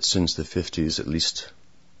that since the 50s, at least,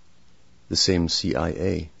 the same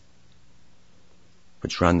CIA,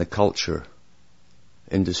 which ran the culture,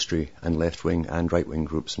 industry, and left-wing and right-wing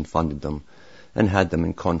groups and funded them, and had them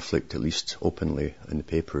in conflict, at least openly in the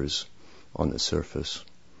papers on the surface.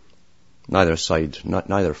 Neither side,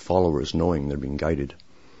 neither followers knowing they're being guided,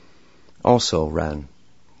 also ran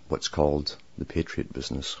what's called the Patriot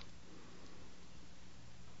business.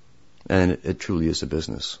 And it truly is a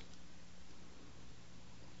business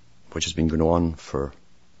which has been going on for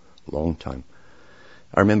a long time.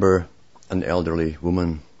 I remember an elderly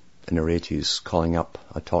woman in her 80s calling up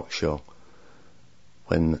a talk show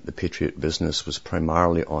when the Patriot business was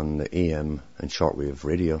primarily on the AM and shortwave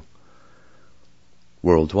radio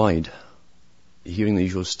worldwide, hearing the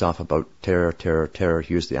usual stuff about terror, terror, terror,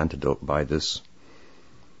 here's the antidote, buy this.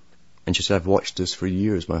 And she said, I've watched this for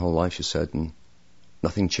years, my whole life, she said, and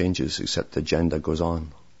nothing changes except the agenda goes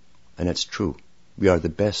on. And it's true. We are the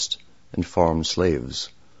best informed slaves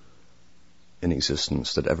in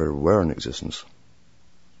existence that ever were in existence.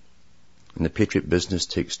 And the patriot business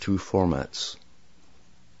takes two formats.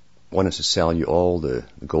 One is to sell you all the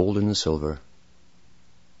gold and the silver,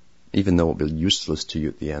 even though it will be useless to you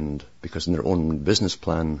at the end, because in their own business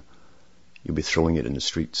plan, you'll be throwing it in the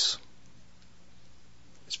streets.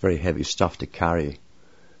 It's very heavy stuff to carry,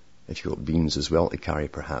 if you've got beans as well to carry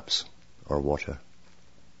perhaps, or water.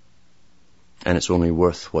 And it's only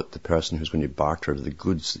worth what the person who's going to barter the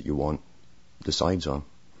goods that you want decides on,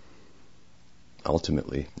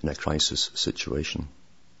 ultimately in a crisis situation.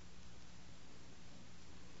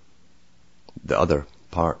 The other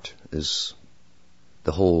part is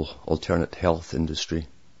the whole alternate health industry,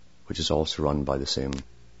 which is also run by the same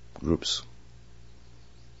groups,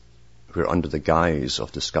 where under the guise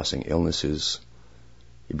of discussing illnesses,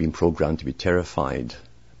 you've been programmed to be terrified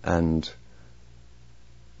and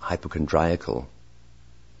hypochondriacal.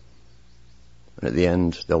 And at the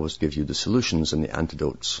end, they always give you the solutions and the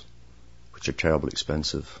antidotes, which are terribly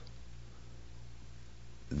expensive.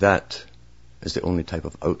 That is the only type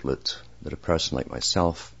of outlet that a person like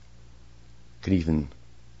myself can even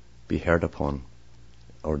be heard upon,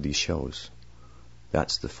 or these shows.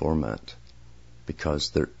 That's the format,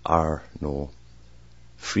 because there are no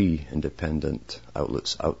free, independent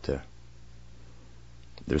outlets out there.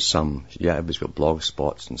 There's some, everybody's got blog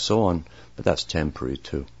spots and so on, but that's temporary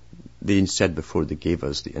too. They said before they gave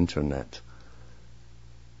us the internet,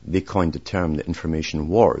 they coined the term the information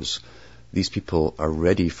wars. These people are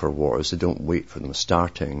ready for wars. They don't wait for them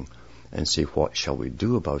starting and say, what shall we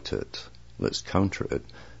do about it? Let's counter it.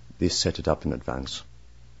 They set it up in advance.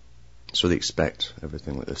 So they expect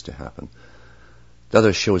everything like this to happen. The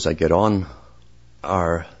other shows I get on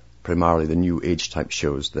are primarily the New Age type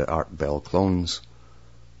shows, the Art Bell clones,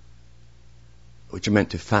 which are meant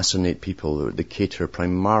to fascinate people. They cater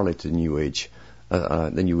primarily to the New Age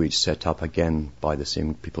set up again by the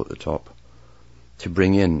same people at the top, to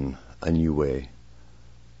bring in a new way,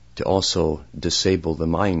 to also disable the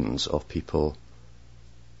minds of people,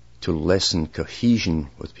 to lessen cohesion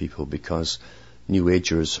with people, because New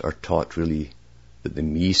Agers are taught really that the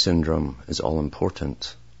me syndrome is all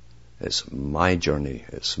important. It's my journey,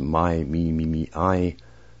 it's my me, I.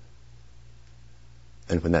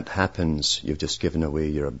 And when that happens, you've just given away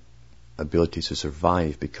your ability to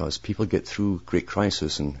survive, because people get through great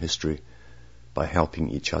crisis in history by helping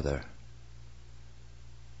each other.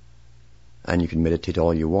 And you can meditate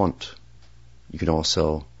all you want. You can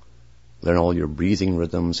also learn all your breathing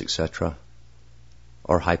rhythms, etc.,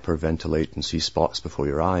 or hyperventilate and see spots before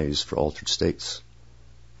your eyes for altered states.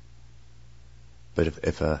 But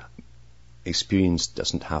if a experience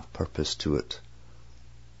doesn't have purpose to it,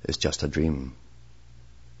 it's just a dream.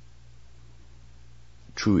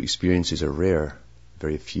 True experiences are rare.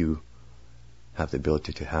 Very few have the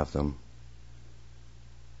ability to have them,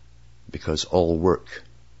 because all work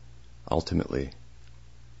ultimately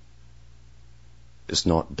is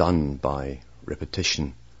not done by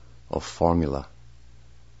repetition of formula.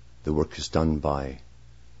 The work is done by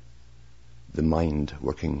the mind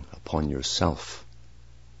working upon yourself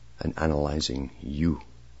and analyzing you,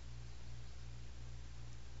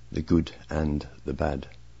 the good and the bad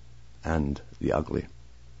and the ugly.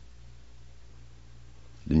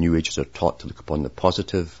 The New Agers are taught to look upon the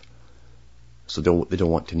positive, so they don't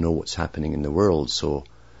want to know what's happening in the world, so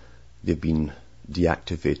they've been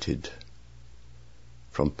deactivated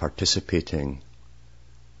from participating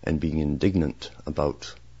and being indignant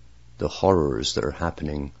about the horrors that are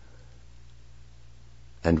happening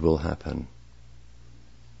and will happen.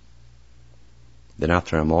 Then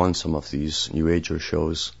after I'm on some of these New Ager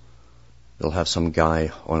shows, they'll have some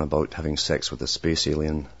guy on about having sex with a space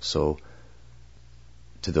alien, so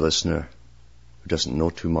to the listener who doesn't know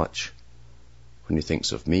too much, when he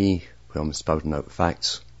thinks of me, when I'm spouting out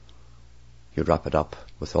facts, he'll wrap it up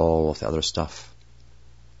with all of the other stuff,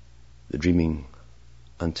 the dreaming,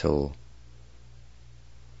 until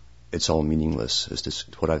it's all meaningless. It's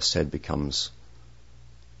just what I've said becomes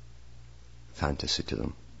fantasy to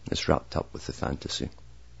them. It's wrapped up with the fantasy.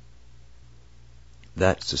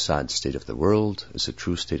 That's the sad state of the world. It's the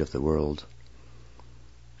true state of the world.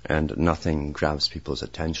 And nothing grabs people's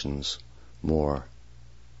attentions more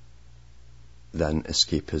than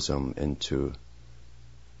escapism into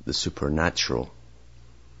the supernatural.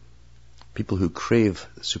 People who crave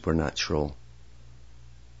the supernatural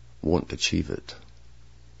won't achieve it.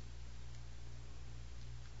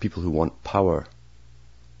 people who want power.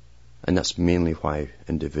 And that's mainly why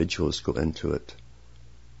individuals go into it,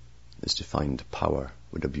 is to find power,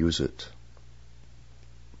 would abuse it.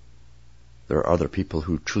 There are other people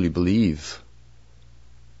who truly believe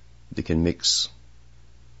they can mix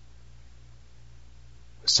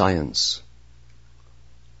science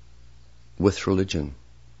with religion,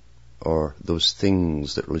 or those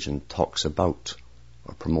things that religion talks about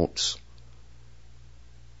or promotes.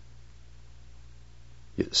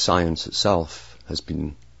 Yet science itself has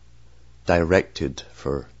been directed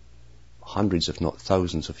for hundreds, if not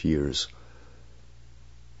thousands of years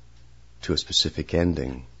to a specific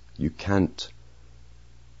ending. You can't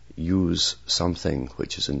use something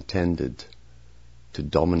which is intended to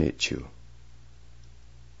dominate you.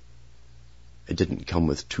 It didn't come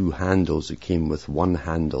with two handles, it came with one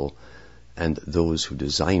handle, and those who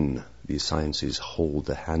design these sciences hold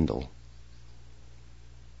the handle.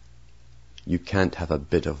 You can't have a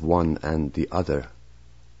bit of one and the other.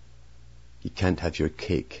 You can't have your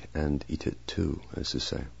cake and eat it too, as they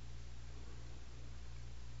say.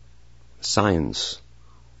 Science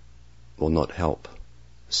will not help.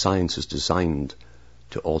 Science is designed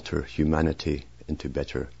to alter humanity into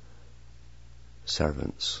better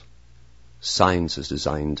servants. Science is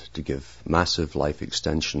designed to give massive life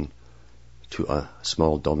extension to a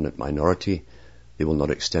small dominant minority. They will not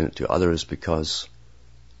extend it to others because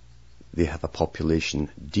they have a population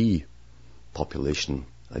depopulation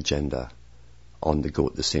agenda on the go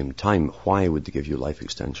at the same time. Why would they give you life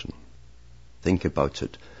extension? Think about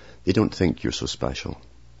it. They don't think you're so special.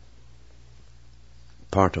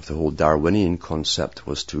 Part of the whole Darwinian concept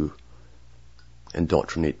was to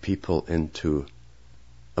indoctrinate people into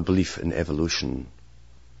a belief in evolution.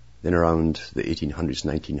 Then around the 1800s,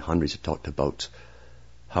 1900s, it talked about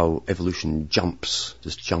how evolution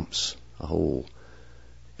just jumps a whole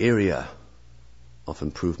area of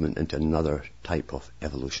improvement into another type of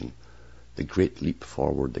evolution. The Great Leap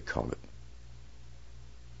Forward, they call it.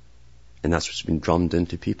 And that's what's been drummed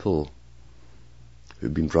into people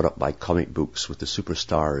who've been brought up by comic books with the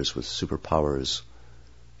superstars, with superpowers,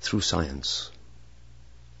 through science.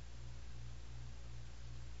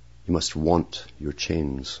 You must want your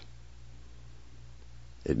chains.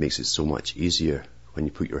 It makes it so much easier when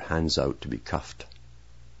you put your hands out to be cuffed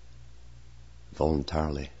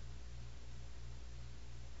voluntarily.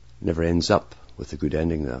 Never ends up with a good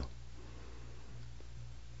ending though.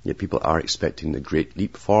 Yet people are expecting the great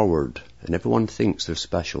leap forward, and everyone thinks they're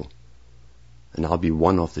special. And I'll be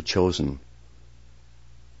one of the chosen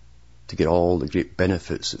to get all the great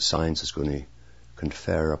benefits that science is going to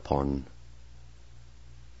confer upon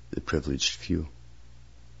the privileged few.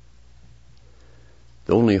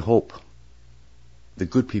 The only hope the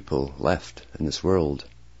good people left in this world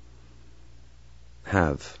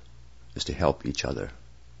have is to help each other,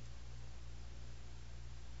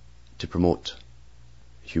 to promote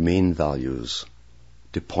humane values,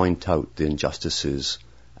 to point out the injustices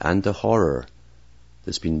and the horror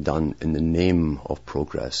that's been done in the name of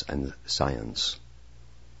progress and science.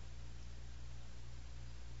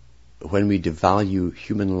 When we devalue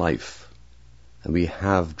human life, and we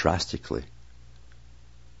have drastically,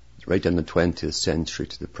 right in the 20th century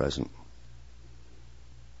to the present,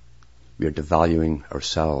 we are devaluing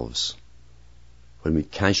ourselves when we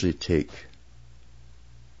casually take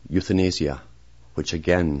euthanasia, which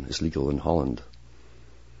again is legal in Holland.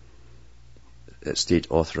 It's state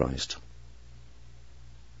authorized.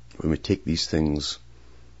 When we take these things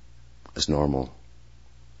as normal.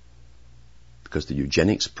 Because the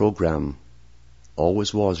eugenics program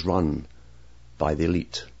always was run by the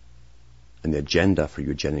elite. And the agenda for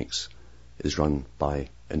eugenics is run by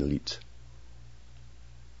an elite.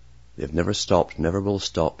 They've never stopped, never will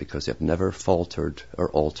stop, because they've never faltered or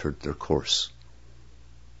altered their course.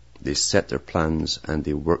 They set their plans and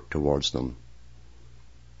they work towards them.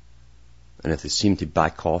 And if they seem to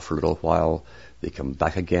back off for a little while, they come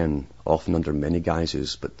back again, often under many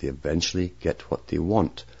guises, but they eventually get what they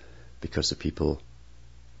want, because the people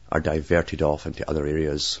are diverted off into other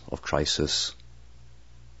areas of crisis,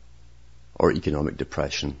 or economic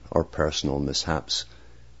depression, or personal mishaps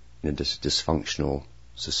in a dysfunctional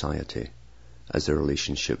society as their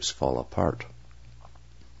relationships fall apart.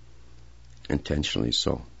 Intentionally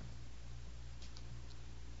so.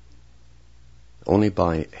 Only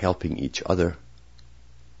by helping each other,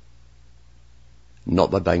 not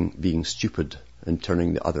by being stupid and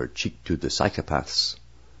turning the other cheek to the psychopaths,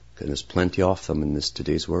 because there's plenty of them in this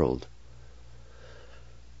today's world,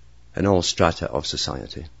 in all strata of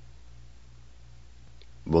society.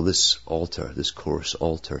 Will this course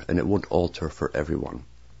alter? And it won't alter for everyone.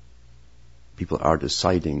 People are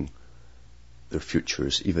deciding their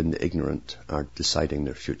futures. Even the ignorant are deciding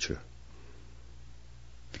their future.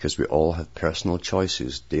 Because we all have personal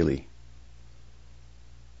choices daily.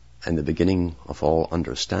 And the beginning of all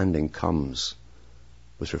understanding comes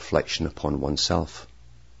with reflection upon oneself.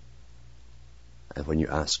 And when you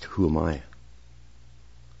ask, who am I?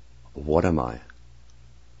 What am I?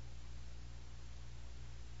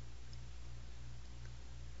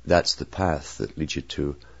 That's the path that leads you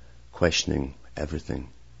to questioning everything.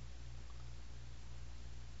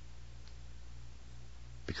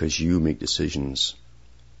 Because you make decisions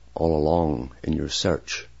all along in your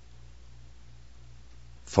search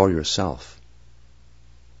for yourself.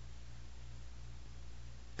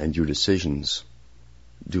 And your decisions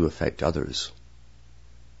do affect others,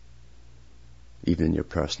 even in your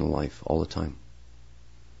personal life, all the time.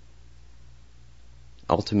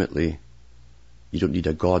 Ultimately, you don't need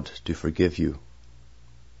a God to forgive you.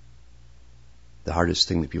 The hardest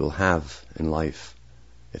thing that people have in life,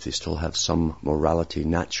 if they still have some morality,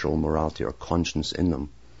 natural morality or conscience in them,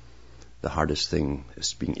 the hardest thing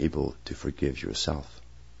is being able to forgive yourself.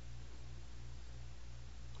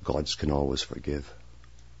 Gods can always forgive.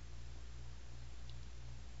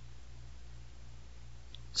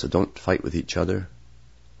 So don't fight with each other.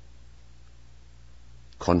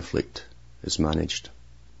 Conflict is managed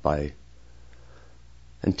by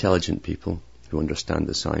intelligent people who understand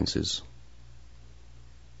the sciences.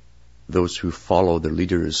 Those who follow their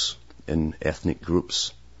leaders in ethnic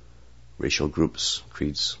groups, racial groups,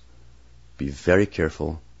 creeds, be very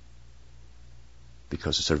careful,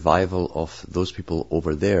 because the survival of those people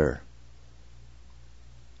over there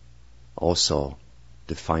also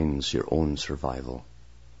defines your own survival.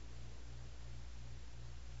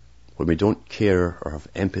 When we don't care or have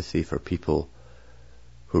empathy for people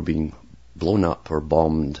who are being blown up or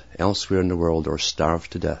bombed elsewhere in the world or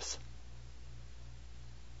starved to death,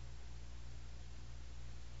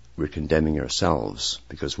 we're condemning ourselves,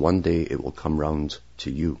 because one day it will come round to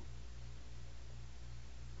you.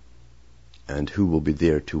 And who will be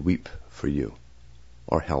there to weep for you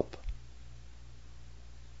or help?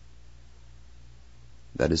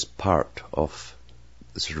 That is part of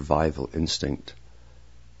the survival instinct,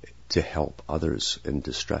 to help others in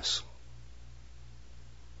distress.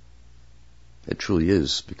 It truly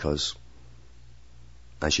is, because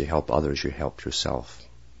as you help others, you help yourself.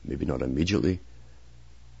 Maybe not immediately,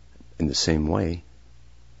 in the same way,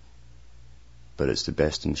 but it's the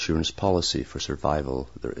best insurance policy for survival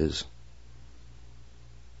there is.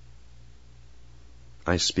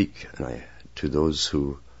 I speak to those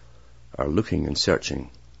who are looking and searching.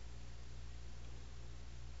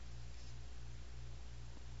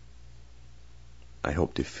 I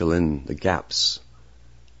hope to fill in the gaps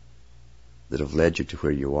that have led you to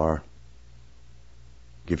where you are,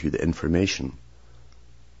 give you the information.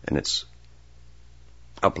 And it's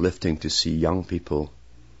uplifting to see young people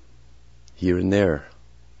here and there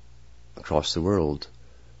across the world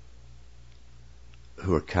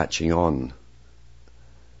who are catching on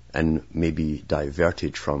and maybe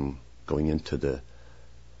diverted from going into the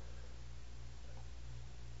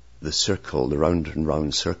circle, the round and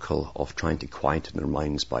round circle of trying to quieten their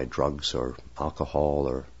minds by drugs or alcohol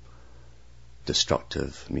or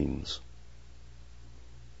destructive means.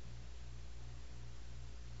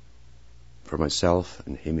 For myself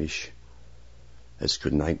and Hamish, it's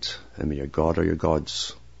good night, and may your God or your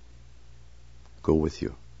gods go with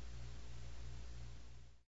you.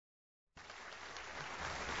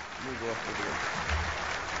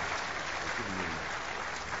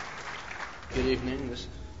 Good evening. This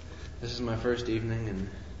is my first evening in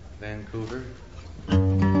Vancouver.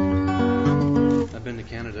 I've been to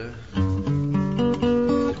Canada,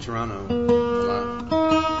 to Toronto, a lot,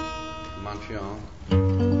 Montreal,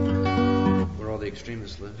 where all the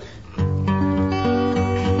extremists live.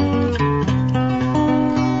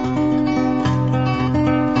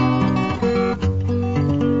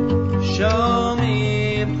 Show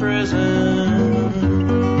me a prison,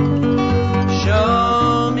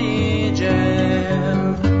 show me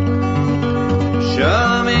jail,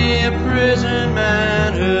 show me a prison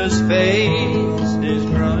man whose face is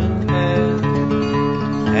growing pale,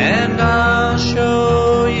 and I'll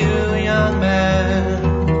show you, young man,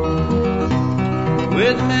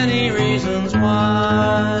 with many reasons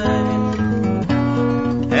why,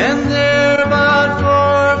 and there but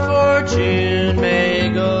for fortune may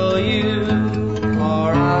go you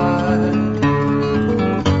or I.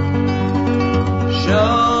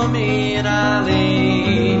 Show me an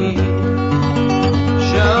alley,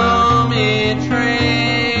 show me a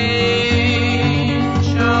train,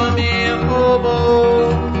 show me a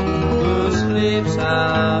hobo who sleeps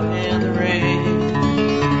out in the rain,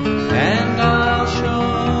 and I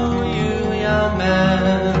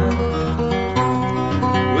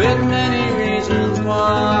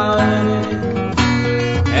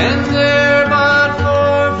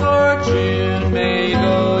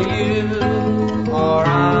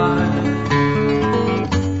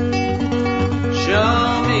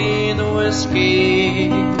whiskey